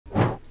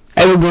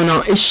Hey, what's going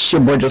on? It's your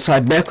boy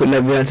Josiah back with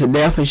another video, and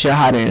today I'm finna show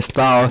how to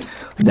install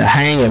the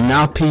hanging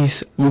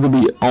mouthpiece. We could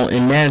be on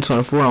in Madden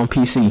 24 on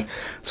PC.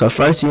 So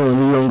first you're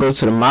gonna go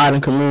to the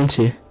Madden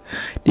community.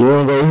 Then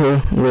you're gonna go here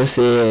where it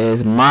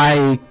says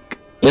my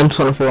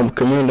M24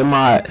 community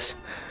mods.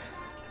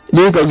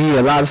 Then you gonna give you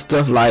a lot of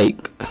stuff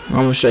like I'm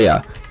gonna show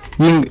y'all.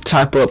 You can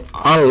type up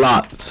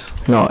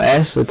unlocked. No,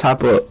 ask to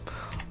type up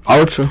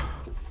ultra.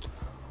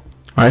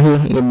 Right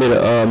here, you get a bit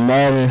of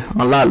Madden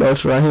unlocked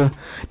ultra right here.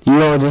 You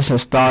don't just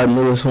install the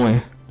newest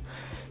one.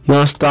 You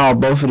install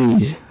both of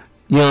these.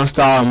 You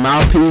install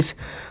Mouthpiece,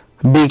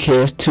 Big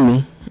Heads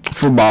 2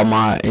 football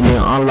mod, and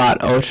then unlock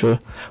ultra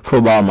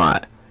football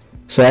mod.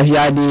 So if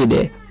y'all did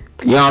that,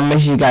 y'all make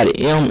sure you got the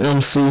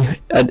MMC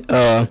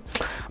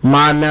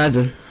mod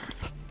manager.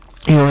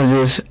 You wanna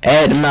just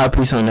add the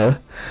Mouthpiece on there,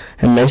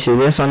 and make sure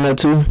this on there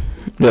too.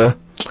 The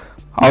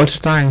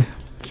ultra thing.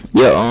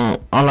 Yeah,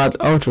 unlock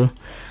the ultra.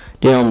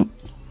 Then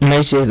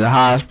make sure it's the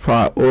highest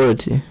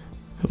priority.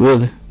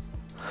 Really.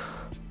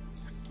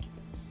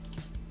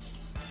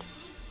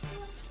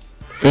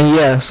 And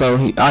yeah, so all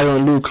you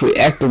gonna do is click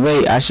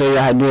activate. I show you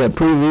how to do that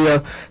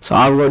pre-video. So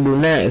all we're gonna do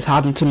now is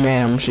hop into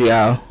Madden. I'm gonna show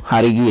y'all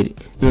how to get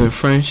it. You're in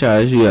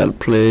franchise, you gotta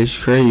play as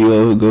create.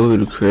 You go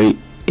to create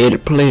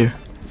edit player.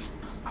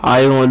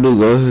 All you wanna do,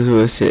 go here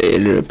where it says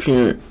edit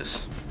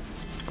appearance.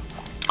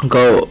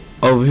 Go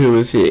over here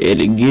where it says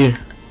edit gear.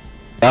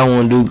 I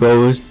wanna do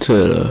go to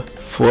the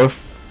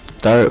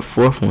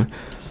fourth one.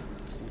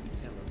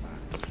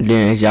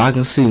 Then as y'all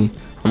can see,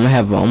 I'm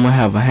gonna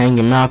have a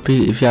hanging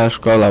mouthpiece. If y'all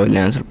scroll all the way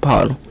down to the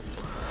bottom,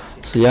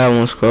 so y'all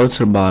wanna scroll to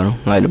the bottom,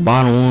 like the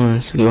bottom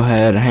ones, you'll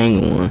have the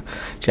hanging one.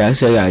 Y'all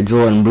see I got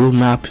Jordan blue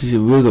mouthpiece.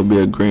 We're gonna be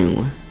a green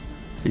one.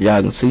 As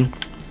y'all can see,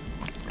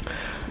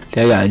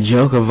 they got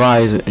Joker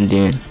visor, and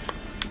then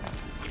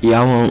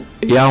y'all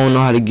wanna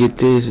know how to get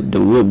this, the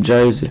whip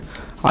jersey.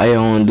 All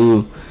y'all wanna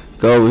do,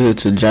 go over here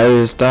to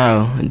jersey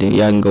style, and then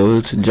y'all can go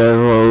here to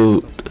jersey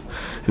road.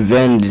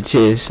 Vanity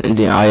test, and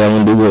then all y'all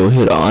wanna do go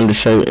hit the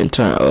undershirt and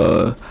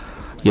turn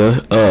your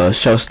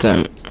show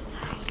stomach.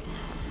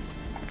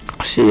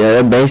 So yeah,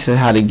 that's basically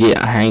how to get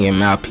a hanging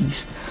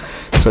mouthpiece.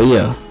 So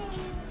yeah,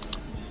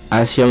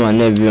 I see my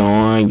nephew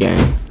on one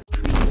game.